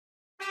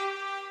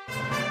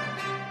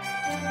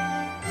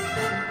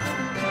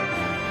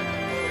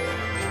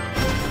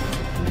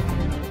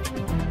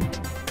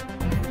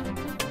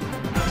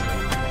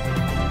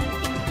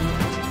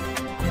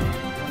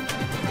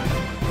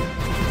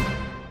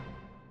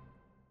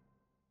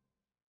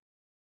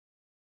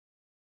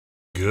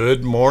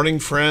Good morning,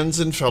 friends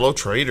and fellow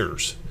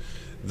traders.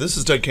 This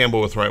is Doug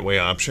Campbell with Right Way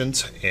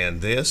Options, and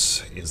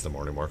this is the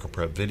morning market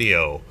prep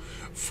video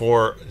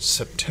for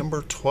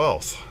September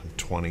 12th,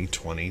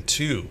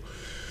 2022.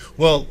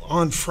 Well,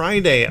 on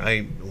Friday,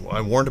 I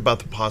warned about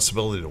the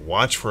possibility to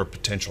watch for a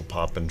potential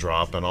pop and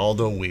drop, and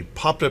although we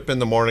popped up in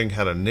the morning,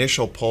 had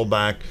initial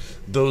pullback,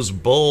 those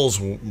bulls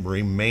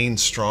remained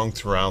strong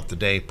throughout the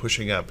day,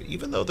 pushing up,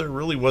 even though there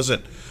really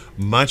wasn't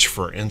much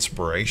for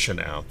inspiration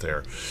out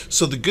there.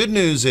 So the good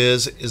news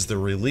is the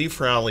relief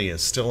rally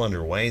is still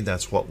underway.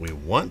 That's what we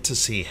want to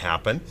see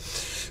happen.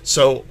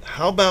 So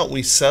how about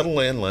we settle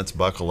in, let's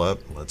buckle up,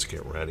 let's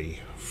get ready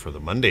for the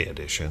Monday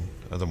edition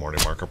of the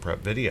morning market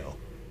prep video.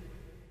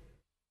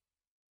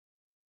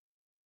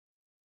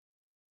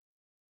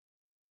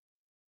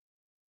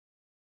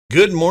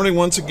 Good morning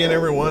once again,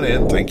 everyone,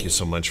 and thank you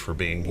so much for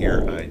being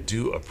here. I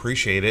do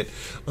appreciate it.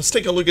 Let's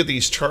take a look at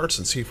these charts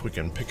and see if we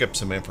can pick up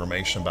some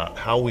information about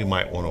how we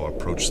might want to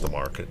approach the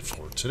market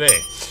for today.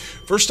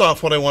 First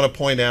off, what I want to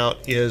point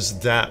out is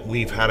that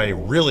we've had a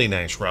really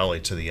nice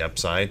rally to the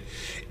upside,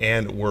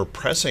 and we're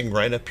pressing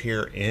right up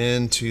here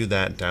into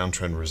that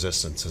downtrend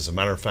resistance. As a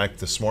matter of fact,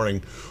 this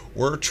morning,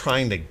 we're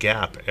trying to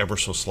gap ever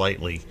so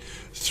slightly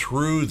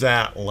through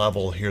that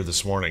level here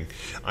this morning.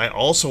 I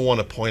also want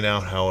to point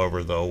out,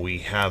 however, though, we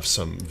have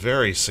some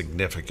very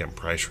significant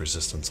price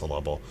resistance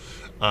level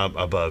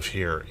above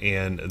here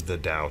in the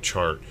Dow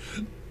chart.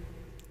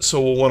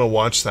 So we'll want to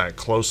watch that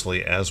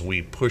closely as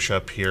we push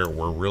up here.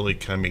 We're really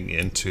coming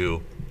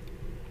into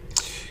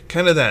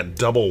kind of that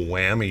double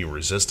whammy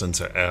resistance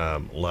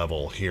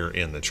level here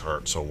in the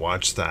chart. So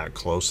watch that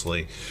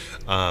closely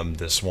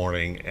this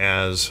morning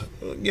as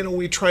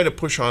we try to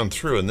push on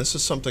through. And this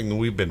is something that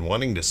we've been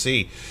wanting to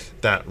see,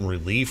 that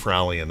relief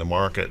rally in the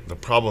market. The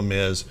problem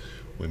is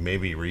we may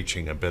be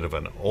reaching a bit of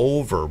an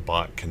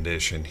overbought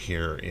condition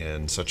here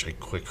in such a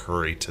quick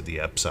hurry to the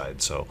upside.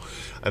 So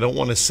I don't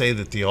want to say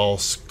that the all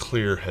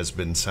clear has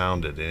been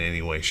sounded in any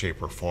way,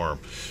 shape, or form.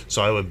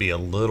 So I would be a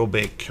little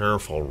bit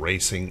careful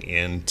racing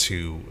in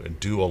to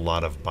do a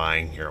lot of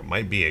buying here. It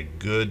might be a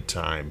good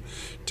time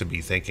to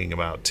be thinking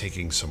about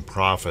taking some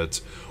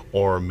profits,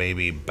 or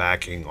maybe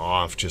backing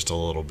off just a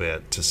little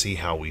bit to see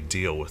how we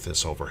deal with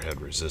this overhead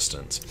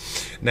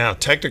resistance. Now,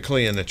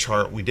 technically in the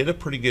chart, we did a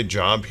pretty good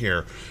job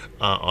here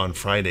on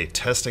Friday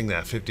testing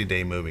that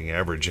 50-day moving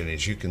average, and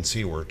as you can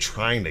see, we're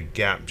trying to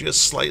gap just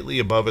slightly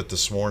above it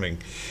this morning.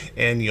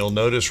 And you'll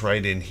notice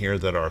right in here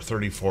that our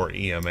 34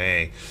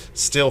 EMA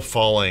still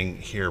falling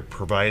here,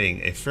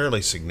 providing a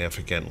fairly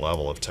significant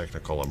level of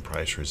technical and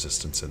price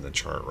resistance in the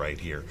chart right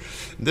here.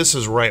 This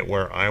is right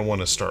where I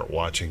want to start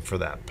watching for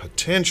that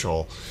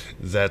potential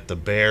that the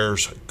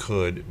bears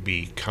could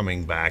be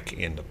coming back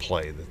into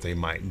play, that they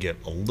might get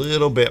a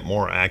little bit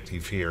more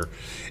active here,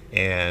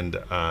 and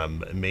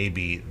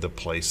maybe the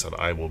place that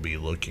I will be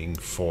looking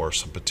for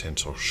some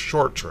potential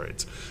short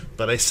trades.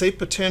 But I say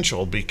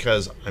potential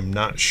because I'm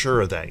not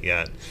sure of that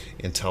yet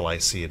until I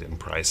see it in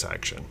price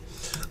action.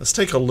 Let's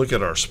take a look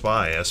at our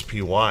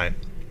SPY.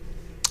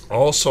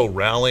 Also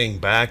rallying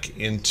back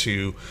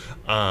into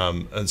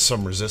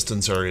some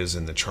resistance areas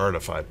in the chart.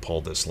 If I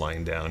pull this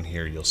line down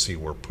here, you'll see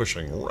we're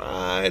pushing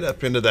right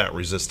up into that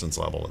resistance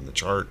level in the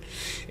chart.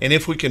 And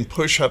if we can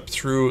push up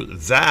through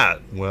that,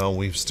 well,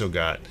 we've still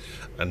got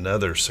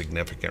another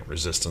significant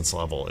resistance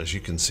level. As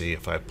you can see,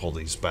 if I pull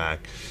these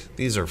back,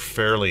 these are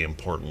fairly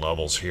important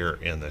levels here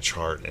in the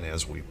chart, and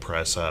as we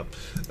press up,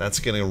 that's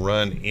going to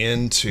run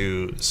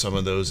into some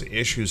of those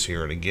issues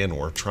here. And again,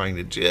 we're trying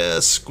to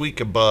just squeak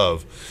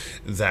above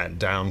that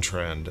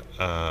downtrend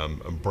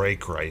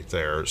break right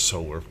there,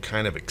 so we're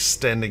kind of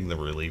extending the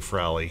relief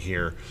rally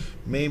here,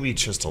 maybe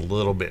just a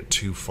little bit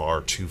too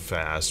far, too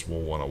fast.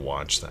 We'll want to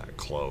watch that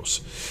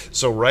close.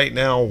 So right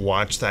now,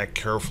 watch that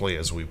carefully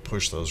as we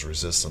push those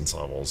resistance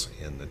levels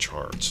in the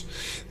charts.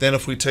 Then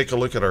if we take a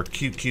look at our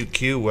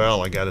QQQ,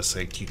 well, I got to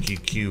say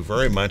QQQ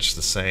very much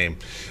the same,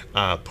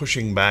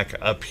 pushing back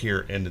up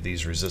here into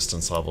these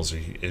resistance levels,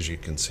 as you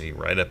can see,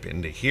 right up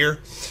into here.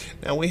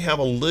 Now we have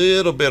a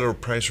little bit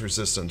of price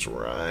resistance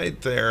right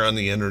there on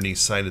the underneath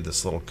side of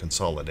this little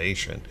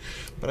consolidation,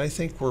 but I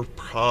think we're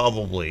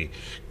probably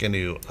going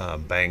to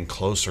bang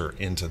closer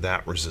into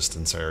that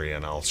resistance area,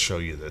 and I'll show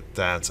you that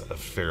that's a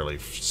fairly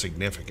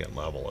significant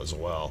level as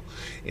well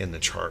in the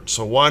chart.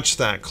 So watch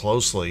that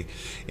closely.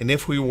 And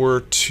if we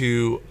were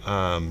to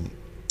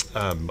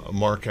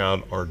mark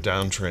out our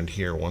downtrend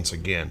here, once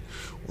again,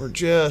 we're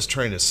just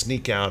trying to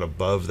sneak out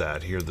above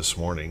that here this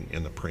morning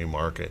in the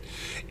pre-market.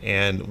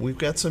 And we've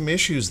got some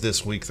issues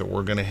this week that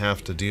we're going to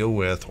have to deal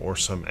with, or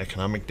some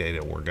economic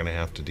data we're going to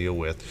have to deal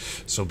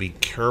with. So be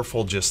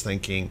careful just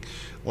thinking,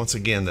 once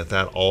again,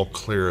 that all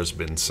clear has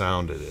been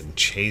sounded and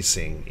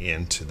chasing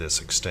into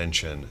this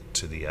extension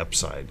to the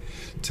upside.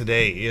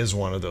 Today is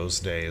one of those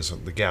days.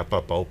 The gap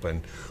up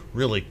open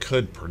really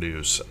could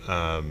produce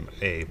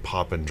a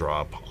pop and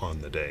drop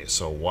on the day.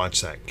 So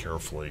watch that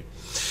carefully.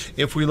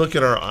 If we look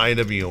at our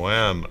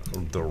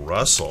IWM, the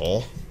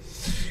Russell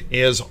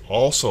is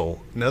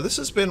also, now this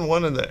has been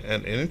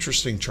an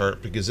interesting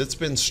chart because it's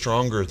been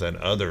stronger than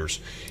others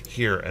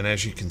here, and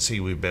as you can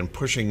see, we've been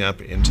pushing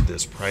up into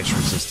this price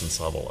resistance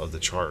level of the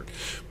chart.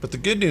 But the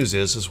good news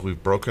is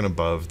we've broken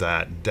above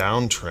that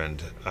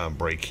downtrend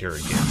break here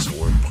again,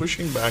 so we're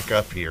pushing back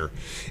up here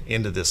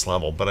into this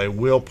level. But I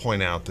will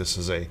point out this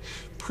is a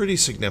pretty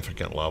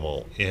significant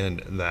level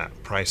in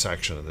that price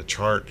action of the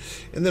chart.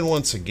 And then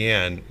once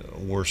again,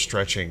 we're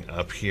stretching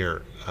up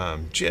here,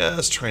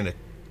 just trying to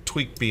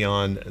tweak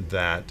beyond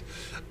that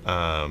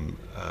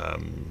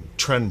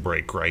trend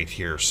break right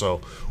here.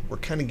 So we're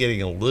kind of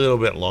getting a little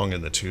bit long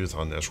in the tooth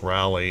on this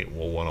rally.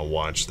 We'll want to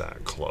watch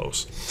that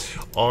close.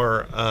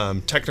 Our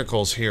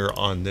technicals here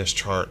on this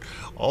chart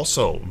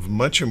also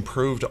much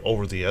improved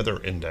over the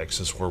other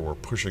indexes where we're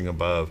pushing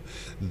above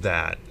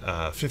that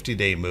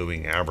 50-day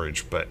moving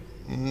average, but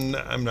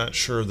I'm not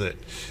sure that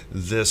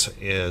this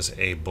is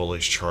a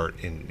bullish chart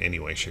in any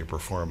way, shape, or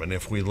form. And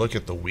if we look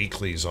at the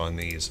weeklies on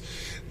these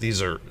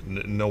are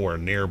nowhere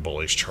near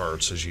bullish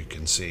charts. As you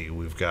can see,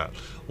 we've got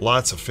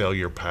lots of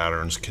failure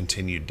patterns,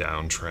 continued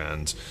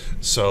downtrends.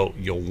 So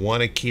you'll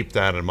want to keep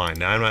that in mind.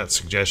 Now, I'm not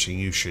suggesting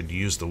you should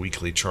use the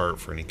weekly chart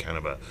for any kind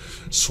of a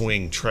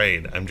swing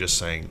trade. I'm just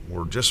saying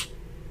we're just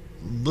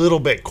little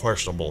bit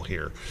questionable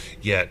here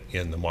yet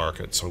in the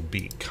market, so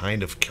be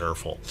kind of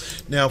careful.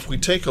 Now, if we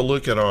take a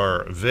look at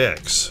our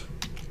VIX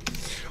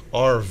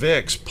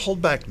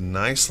pulled back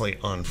nicely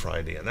on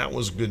Friday, and that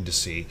was good to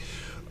see.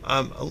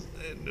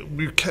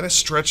 We kind of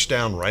stretched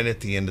down right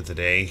at the end of the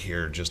day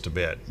here just a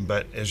bit,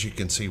 but as you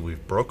can see,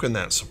 we've broken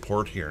that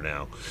support here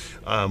now,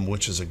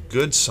 which is a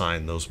good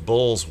sign. Those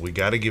bulls, we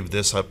got to give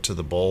this up to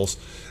the bulls.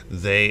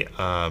 They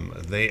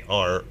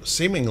are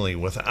seemingly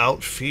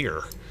without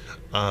fear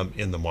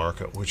in the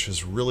market, which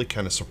is really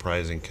kind of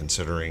surprising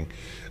considering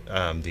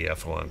the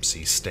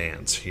FOMC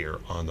stance here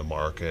on the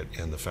market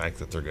and the fact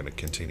that they're going to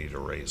continue to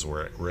raise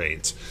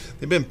rates.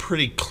 They've been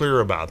pretty clear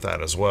about that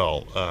as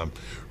well,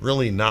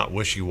 really not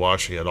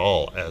wishy-washy at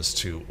all as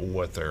to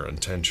what their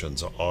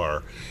intentions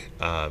are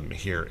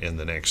here in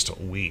the next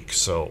week.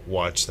 So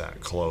watch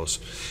that close.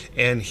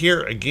 And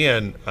here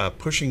again,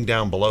 pushing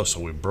down below,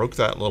 so we broke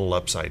that little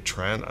upside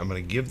trend. I'm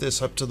going to give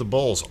this up to the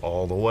bulls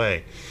all the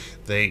way.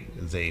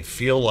 They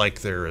feel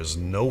like there is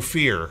no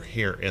fear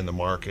here in the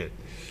market.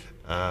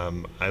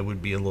 I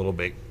would be a little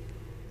bit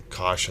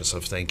cautious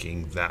of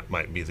thinking that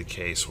might be the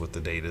case with the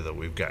data that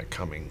we've got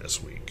coming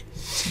this week.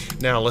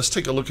 Now let's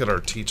take a look at our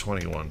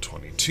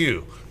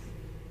T2122.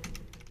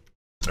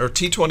 Our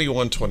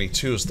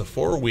T2122 is the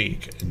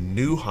 4-week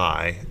new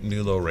high,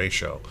 new low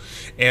ratio.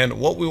 And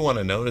what we want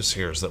to notice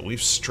here is that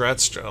we've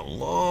stretched a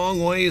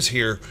long ways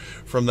here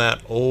from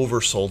that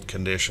oversold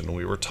condition.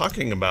 We were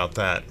talking about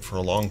that for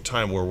a long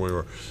time where we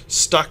were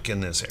stuck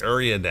in this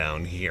area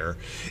down here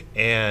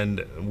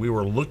and we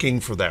were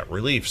looking for that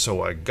relief.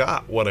 So I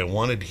got what I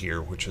wanted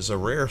here, which is a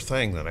rare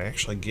thing that I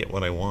actually get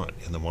what I want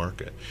in the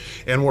market.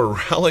 And we're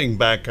rallying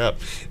back up.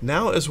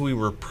 Now as we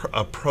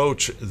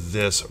approach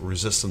this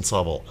resistance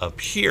level up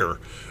here,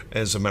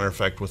 as a matter of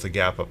fact, with the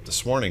gap up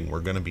this morning, we're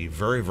going to be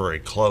very, very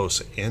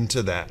close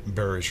into that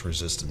bearish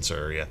resistance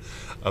area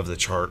of the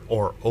chart,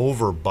 or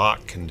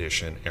overbought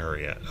condition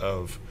area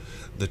of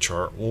the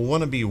chart. We'll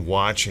want to be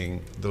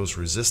watching those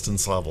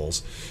resistance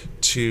levels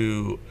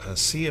to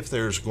see if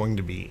there's going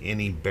to be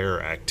any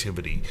bear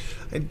activity.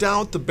 I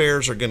doubt the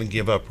bears are going to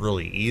give up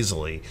really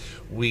easily.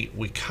 We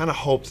kind of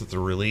hope that the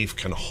relief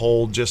can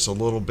hold just a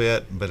little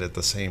bit, but at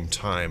the same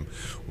time,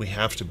 we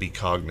have to be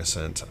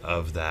cognizant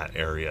of that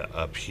area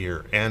up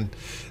here. And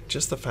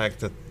just the fact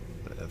that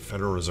the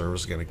Federal Reserve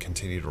is going to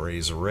continue to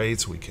raise the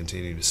rates. We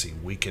continue to see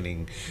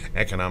weakening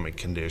economic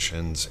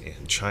conditions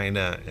in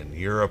China and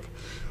Europe.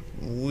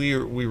 We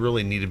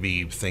really need to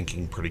be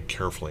thinking pretty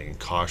carefully and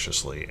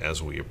cautiously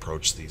as we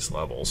approach these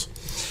levels.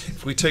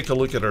 If we take a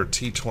look at our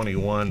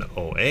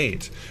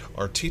T2108,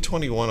 our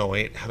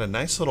T2108 had a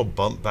nice little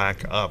bump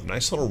back up,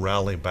 nice little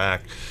rally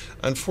back.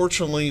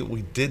 Unfortunately,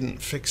 we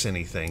didn't fix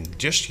anything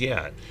just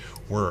yet.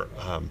 We're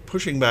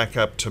pushing back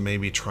up to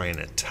maybe try and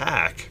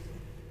attack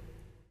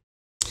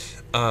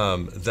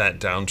that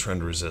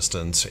downtrend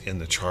resistance in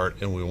the chart,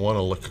 and we want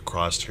to look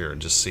across here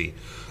and just see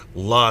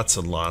lots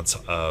and lots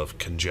of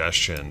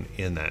congestion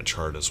in that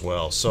chart as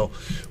well. So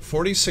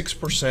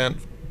 46%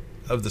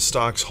 of the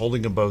stocks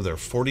holding above their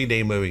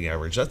 40-day moving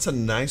average. That's a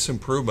nice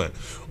improvement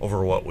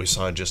over what we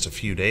saw just a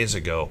few days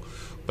ago,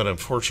 but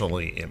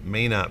unfortunately it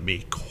may not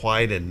be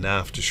quite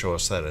enough to show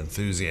us that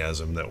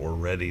enthusiasm that we're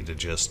ready to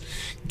just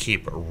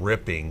keep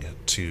ripping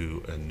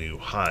to new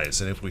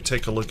highs. And if we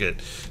take a look at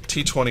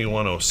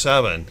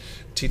T2107,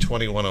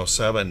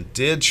 T2107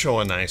 did show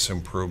a nice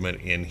improvement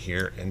in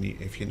here, and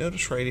if you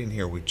notice right in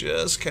here, we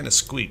just kind of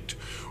squeaked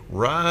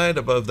right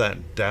above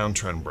that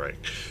downtrend break.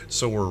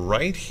 So we're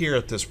right here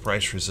at this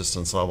price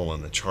resistance level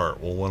in the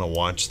chart. We'll want to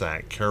watch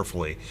that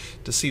carefully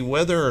to see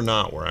whether or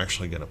not we're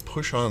actually going to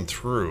push on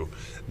through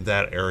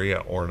that area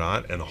or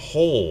not and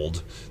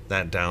hold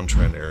that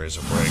downtrend area as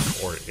a break,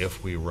 or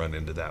if we run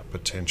into that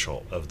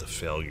potential of the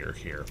failure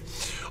here.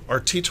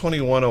 Our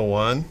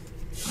T2101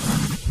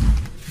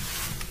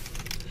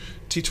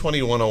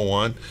 T20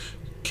 101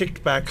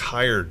 kicked back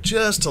higher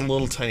just a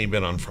little tiny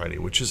bit on Friday,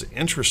 which is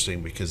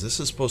interesting because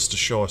this is supposed to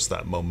show us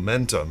that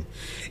momentum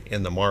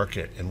in the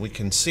market. And we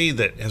can see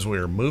that as we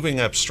are moving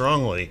up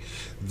strongly,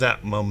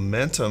 that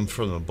momentum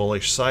from the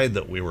bullish side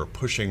that we were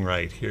pushing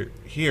right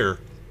here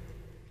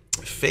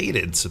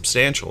faded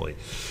substantially.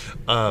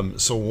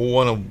 So we'll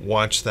want to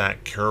watch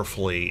that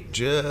carefully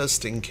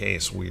just in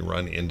case we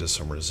run into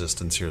some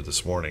resistance here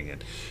this morning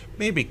and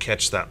maybe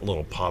catch that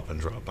little pop and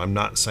drop. I'm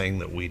not saying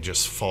that we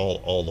just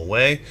fall all the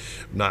way.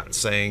 I'm not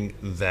saying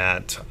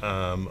that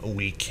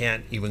we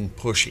can't even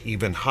push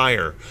even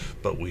higher,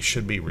 but we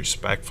should be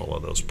respectful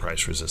of those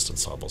price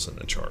resistance levels in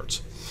the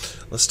charts.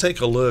 Let's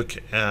take a look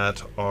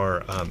at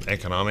our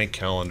economic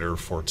calendar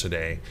for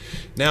today.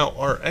 Now,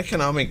 our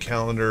economic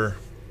calendar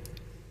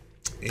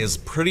is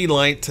pretty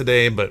light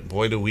today, but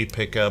boy, do we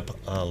pick up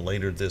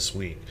later this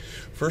week.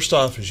 First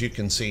off, as you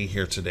can see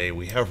here today,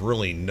 we have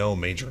really no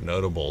major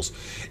notables,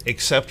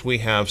 except we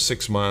have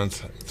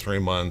 6-month,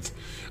 3-month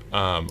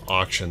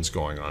auctions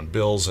going on,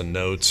 bills and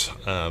notes,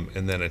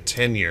 and then a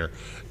 10-year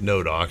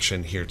note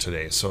auction here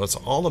today. So it's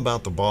all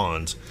about the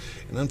bonds.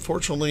 And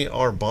unfortunately,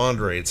 our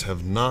bond rates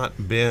have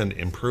not been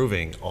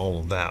improving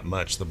all that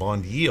much. The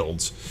bond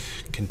yields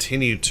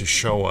continue to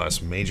show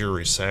us major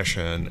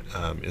recession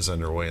is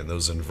underway, and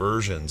those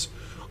inversions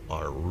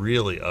are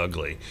really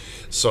ugly.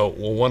 So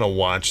we'll want to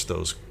watch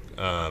those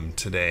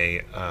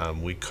today.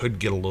 We could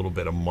get a little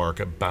bit of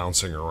market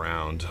bouncing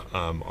around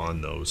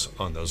on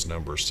those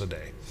numbers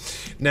today.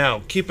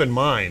 Now, keep in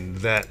mind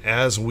that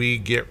as we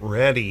get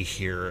ready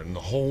here, and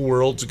the whole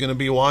world's going to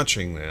be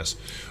watching this,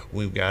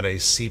 we've got a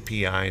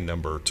CPI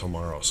number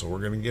tomorrow. So we're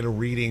going to get a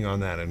reading on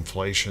that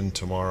inflation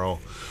tomorrow.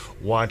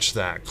 Watch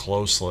that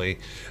closely.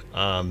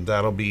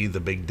 That'll be the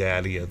big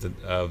daddy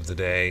of the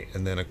day.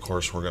 And then, of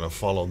course, we're going to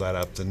follow that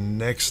up the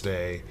next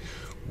day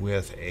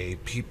with a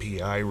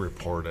PPI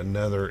report,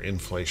 another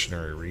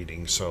inflationary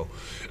reading. So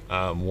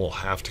we'll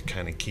have to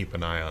kind of keep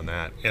an eye on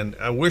that. And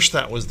I wish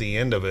that was the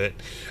end of it,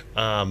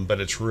 but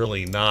it's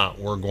really not.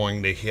 We're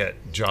going to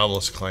hit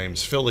jobless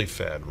claims, Philly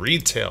Fed,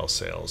 retail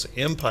sales,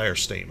 Empire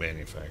State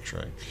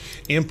Manufacturing,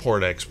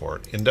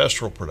 import-export,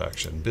 industrial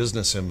production,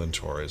 business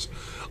inventories,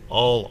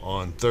 all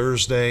on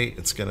Thursday.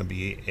 It's going to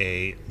be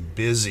a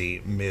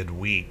busy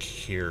midweek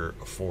here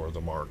for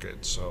the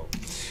market. So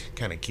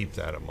kind of keep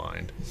that in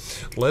mind.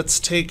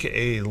 Let's take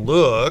a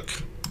look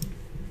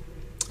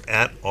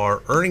at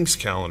our earnings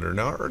calendar.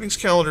 Now, our earnings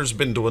calendar has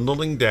been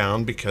dwindling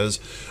down because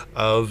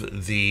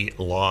of the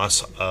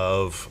loss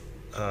of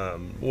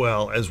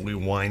well, as we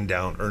wind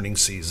down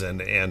earnings season.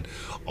 And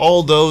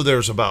although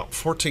there's about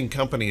 14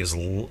 companies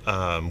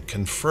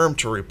confirmed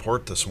to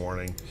report this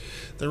morning,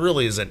 there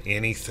really isn't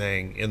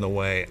anything in the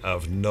way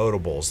of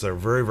notables. They're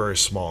very, very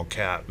small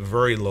cap,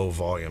 very low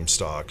volume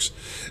stocks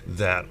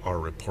that are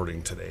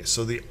reporting today.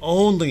 So the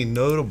only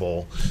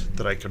notable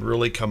that I could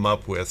really come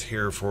up with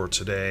here for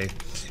today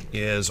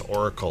is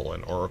Oracle,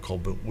 and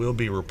Oracle will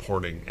be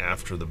reporting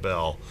after the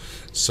bell.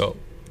 So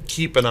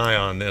keep an eye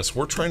on this.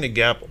 We're trying to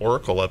gap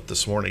Oracle up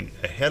this morning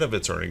ahead of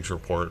its earnings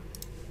report.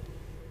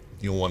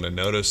 You'll want to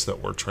notice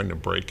that we're trying to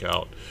break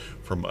out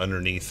from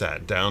underneath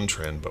that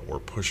downtrend, but we're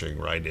pushing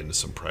right into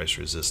some price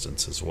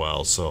resistance as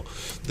well. So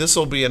this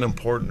will be an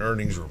important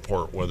earnings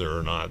report, whether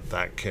or not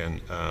that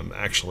can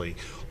actually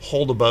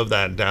hold above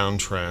that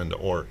downtrend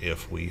or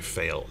if we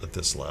fail at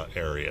this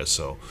area.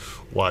 So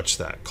watch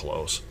that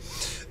close.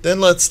 Then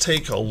let's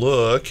take a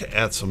look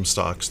at some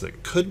stocks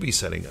that could be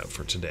setting up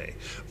for today.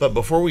 But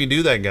before we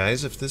do that,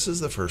 guys, if this is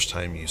the first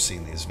time you've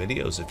seen these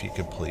videos, if you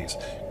could please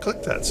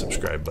click that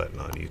subscribe button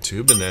on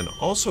YouTube, and then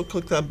also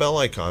click that bell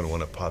icon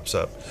when it pops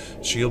up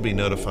so you'll be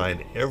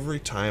notified every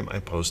time I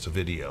post a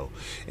video.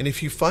 And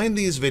if you find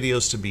these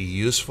videos to be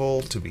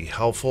useful, to be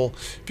helpful,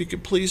 if you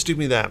could please do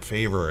me that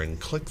favor and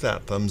click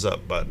that thumbs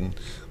up button,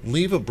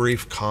 leave a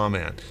brief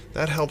comment.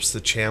 That helps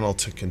the channel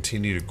to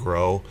continue to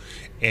grow.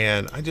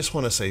 And I just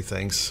want to say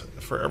thanks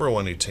for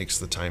everyone who takes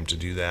the time to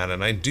do that.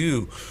 And I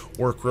do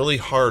work really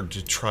hard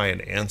to try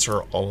and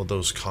answer all of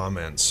those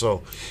comments.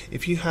 So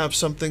if you have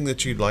something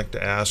that you'd like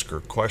to ask or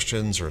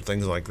questions or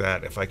things like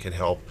that, if I could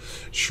help,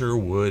 sure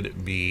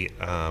would be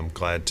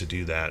glad to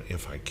do that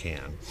if I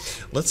can.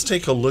 Let's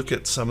take a look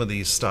at some of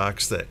these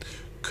stocks that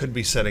could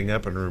be setting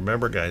up. And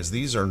remember, guys,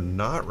 these are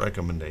not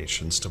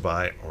recommendations to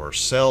buy or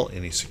sell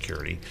any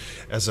security.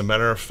 As a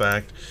matter of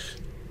fact,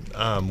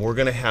 we're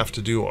going to have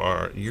to do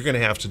you're going to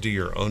have to do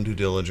your own due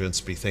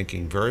diligence, be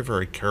thinking very,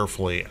 very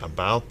carefully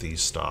about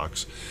these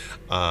stocks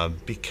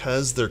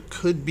because there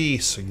could be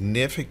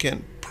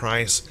significant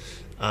price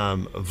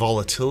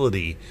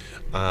volatility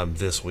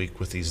this week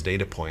with these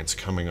data points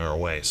coming our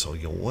way. So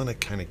you'll want to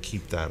kind of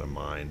keep that in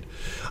mind.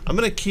 I'm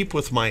going to keep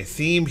with my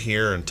theme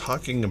here and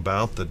talking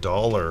about the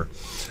dollar.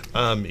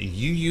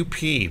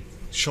 UUP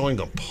showing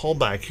a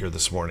pullback here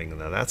this morning.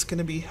 Now that's going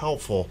to be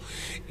helpful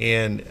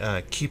in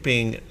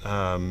keeping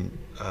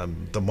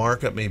the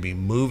market maybe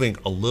moving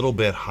a little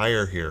bit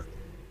higher here,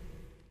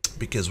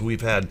 because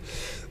we've had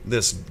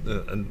this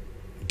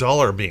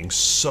dollar being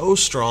so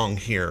strong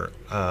here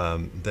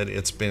that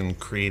it's been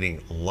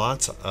creating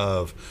lots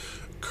of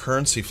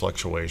currency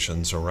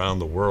fluctuations around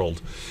the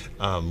world.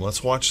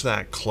 Let's watch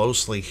that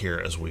closely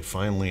here as we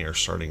finally are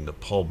starting to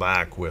pull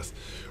back with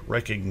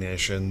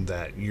recognition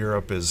that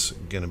Europe is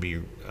going to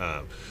be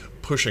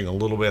pushing a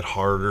little bit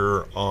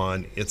harder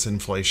on its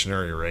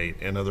inflationary rate,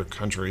 and other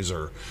countries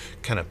are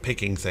kind of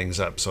picking things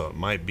up, so it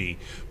might be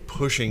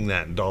pushing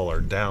that dollar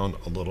down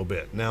a little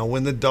bit. Now,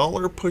 when the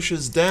dollar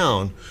pushes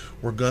down,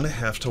 we're going to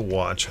have to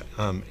watch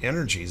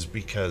energies,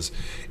 because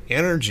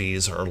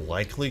energies are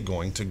likely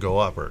going to go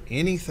up, or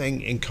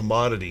anything in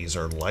commodities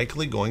are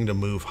likely going to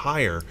move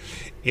higher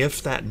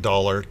if that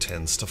dollar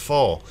tends to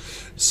fall.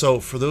 So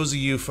for those of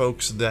you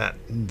folks that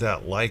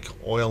like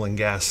oil and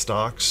gas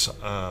stocks,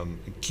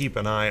 keep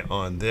an eye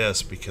on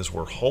this, because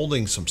we're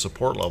holding some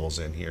support levels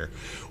in here.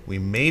 We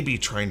may be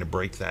trying to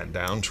break that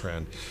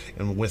downtrend,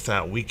 and with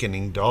that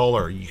weakening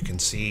dollar, you can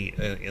see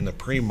in the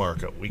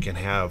pre-market we can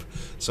have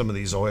some of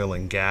these oil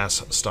and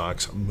gas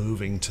stocks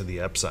moving to the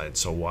upside,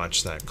 so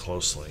watch that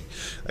closely.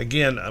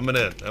 Again, I'm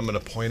gonna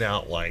point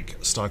out like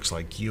stocks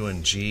like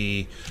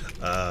UNG,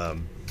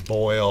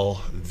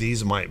 Boyle,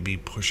 these might be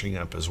pushing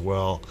up as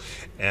well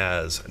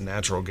as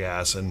natural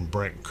gas and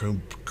Brent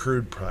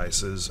crude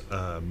prices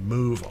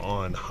move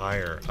on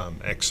higher.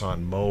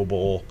 Exxon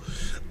Mobil,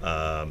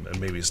 and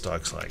maybe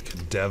stocks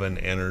like Devon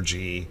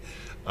Energy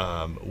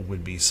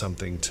would be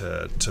something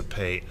to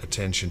pay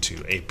attention to.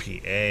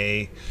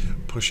 APA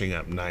pushing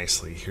up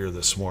nicely here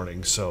this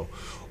morning, so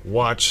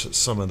watch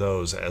some of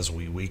those as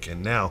we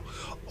weaken. Now,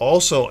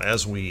 also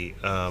as we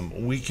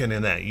weaken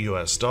in that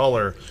US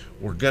dollar,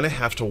 we're going to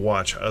have to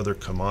watch other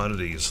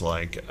commodities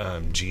like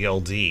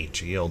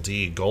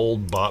GLD,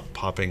 gold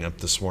popping up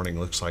this morning.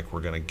 Looks like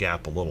we're going to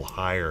gap a little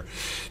higher.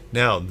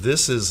 Now,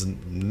 this is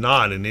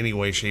not in any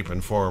way, shape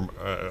or form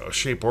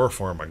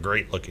a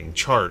great looking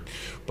chart,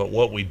 but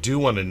what we do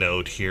want to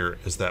note here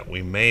is that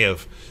we may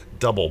have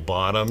double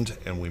bottomed,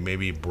 and we may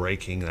be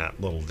breaking that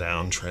little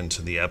downtrend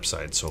to the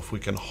upside. So if we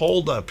can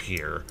hold up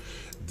here,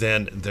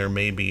 then there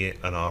may be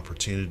an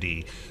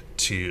opportunity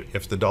to,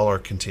 if the dollar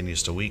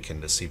continues to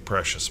weaken, to see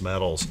precious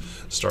metals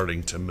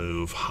starting to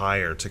move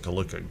higher. Take a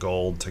look at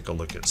gold, take a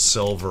look at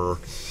silver.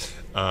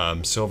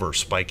 Silver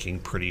spiking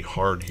pretty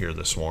hard here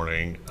this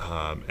morning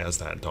as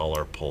that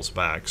dollar pulls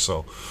back.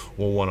 So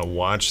we'll want to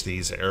watch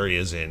these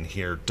areas in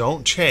here.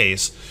 Don't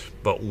chase,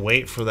 but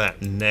wait for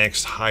that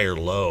next higher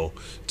low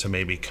to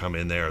maybe come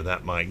in there.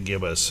 That might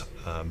give us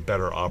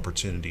better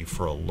opportunity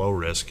for a low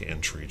risk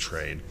entry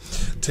trade.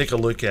 Take a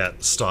look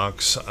at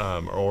stocks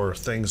or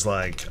things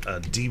like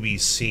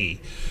DBC.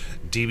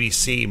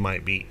 DBC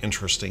might be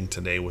interesting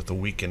today with the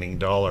weakening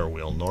dollar.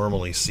 We'll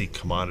normally see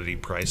commodity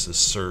prices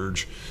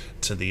surge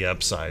to the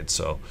upside,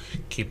 so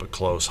keep a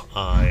close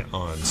eye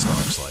on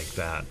stocks like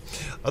that.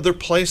 Other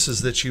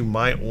places that you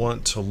might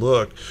want to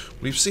look,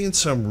 we've seen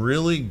some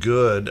really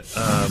good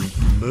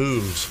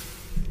moves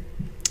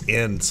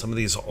in some of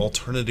these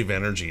alternative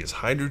energies,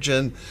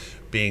 hydrogen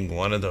being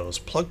one of those.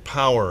 Plug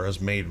Power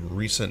has made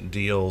recent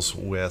deals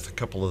with a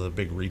couple of the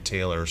big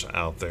retailers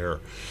out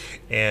there,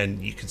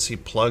 and you can see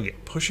Plug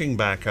pushing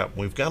back up.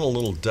 We've got a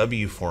little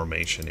W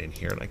formation in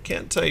here, and I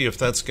can't tell you if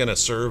that's going to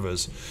serve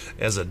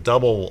as a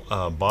double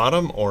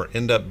bottom or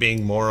end up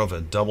being more of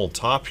a double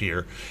top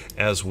here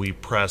as we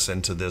press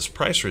into this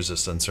price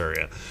resistance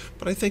area.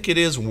 But I think it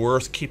is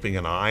worth keeping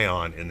an eye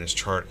on in this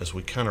chart as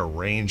we kind of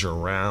range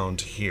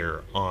around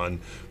here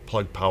on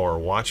Plug Power.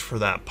 Watch for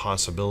that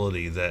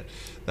possibility that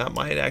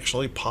might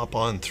actually pop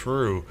on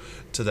through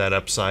to that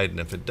upside, and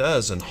if it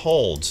does and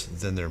holds,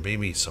 then there may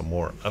be some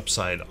more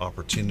upside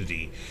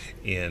opportunity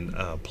in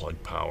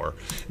Plug Power.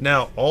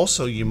 Now,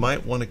 also you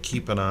might want to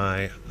keep an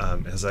eye,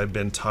 as I've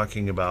been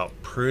talking about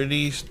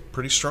pretty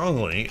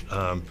strongly,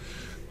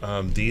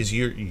 these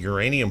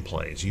uranium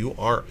plays.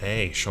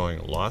 URA showing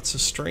lots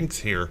of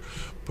strength here,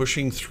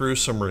 pushing through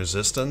some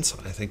resistance.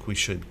 I think we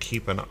should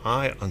keep an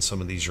eye on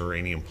some of these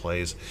uranium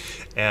plays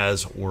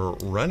as we're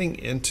running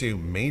into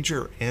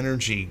major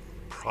energy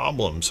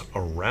problems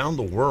around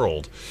the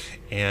world,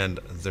 and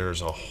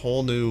there's a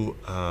whole new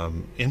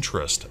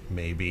interest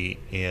maybe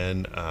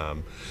in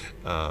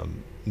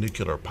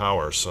nuclear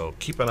power. So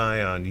keep an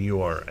eye on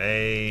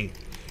URA,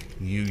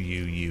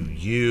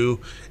 UUUU,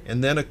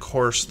 and then of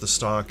course the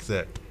stock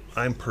that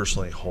I'm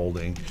personally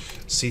holding,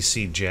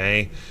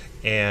 CCJ.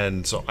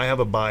 And so I have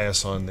a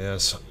bias on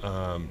this.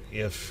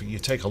 If you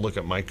take a look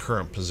at my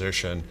current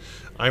position,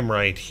 I'm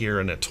right here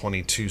in a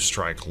 22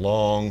 strike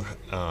long.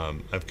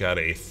 I've got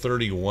a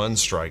 31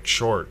 strike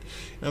short.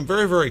 And I'm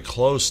very, very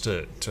close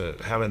to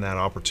having that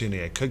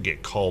opportunity. I could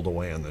get called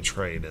away on the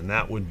trade, and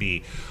that would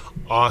be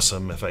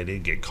awesome if I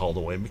did get called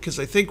away, because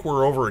I think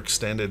we're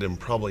overextended and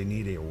probably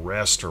need a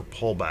rest or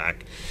pullback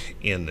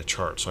in the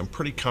chart. So I'm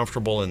pretty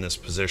comfortable in this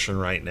position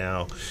right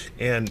now,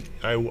 and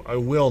I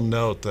will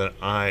note that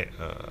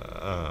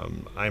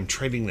I'm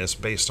trading this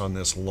based on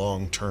this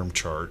long-term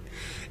chart,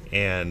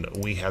 and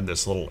we had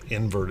this little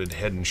inverted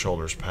head and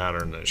shoulders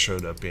pattern that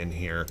showed up in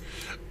here.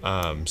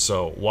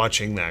 So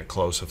watching that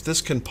close. If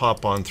this can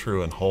pop on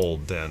through and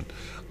hold, then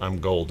I'm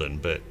golden,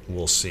 but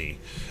we'll see.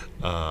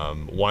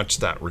 watch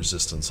that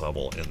resistance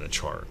level in the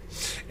chart.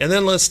 And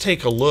then let's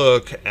take a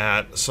look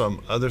at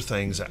some other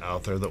things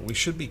out there that we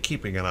should be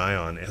keeping an eye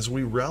on as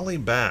we rally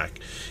back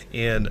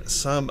in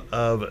some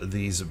of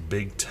these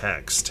big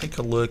techs. Take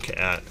a look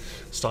at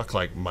stock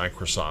like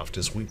Microsoft.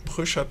 As we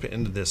push up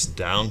into this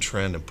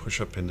downtrend and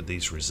push up into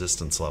these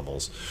resistance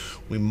levels,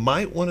 we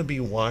might want to be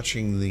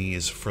watching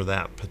these for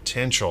that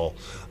potential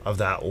of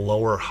that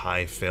lower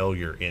high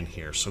failure in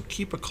here. So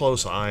keep a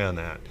close eye on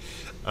that.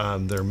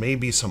 There may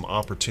be some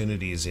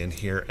opportunities in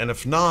here, and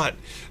if not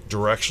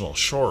directional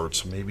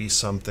shorts, maybe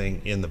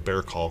something in the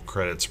bear call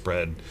credit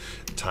spread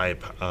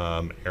type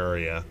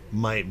area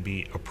might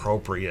be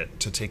appropriate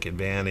to take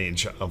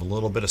advantage of a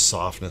little bit of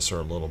softness or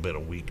a little bit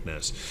of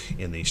weakness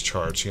in these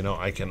charts. You know,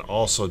 I can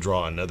also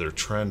draw another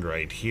trend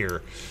right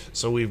here.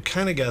 So we've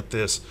kind of got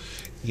this,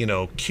 you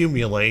know,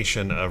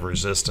 accumulation of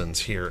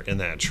resistance here in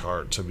that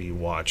chart to be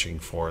watching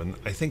for. And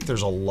I think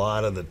there's a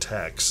lot of the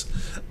techs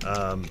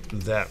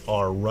that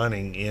are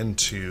running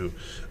into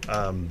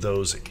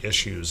those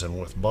issues. And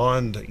with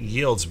bond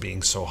yields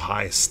being so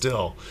high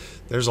still,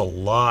 there's a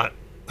lot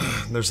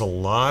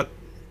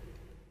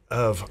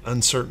of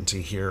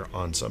uncertainty here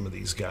on some of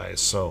these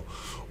guys. So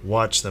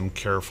watch them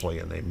carefully,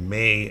 and they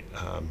may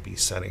be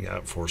setting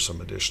up for some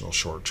additional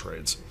short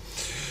trades.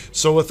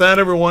 So with that,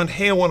 everyone,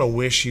 hey, I want to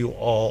wish you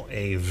all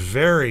a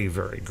very,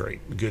 very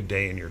great, good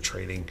day in your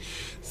trading.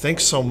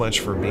 Thanks so much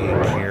for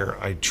being here.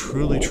 I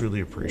truly,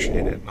 truly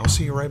appreciate it. And I'll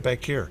see you right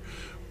back here,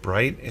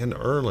 bright and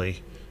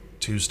early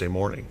Tuesday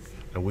morning.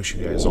 I wish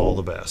you guys all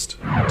the best.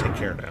 Take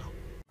care now.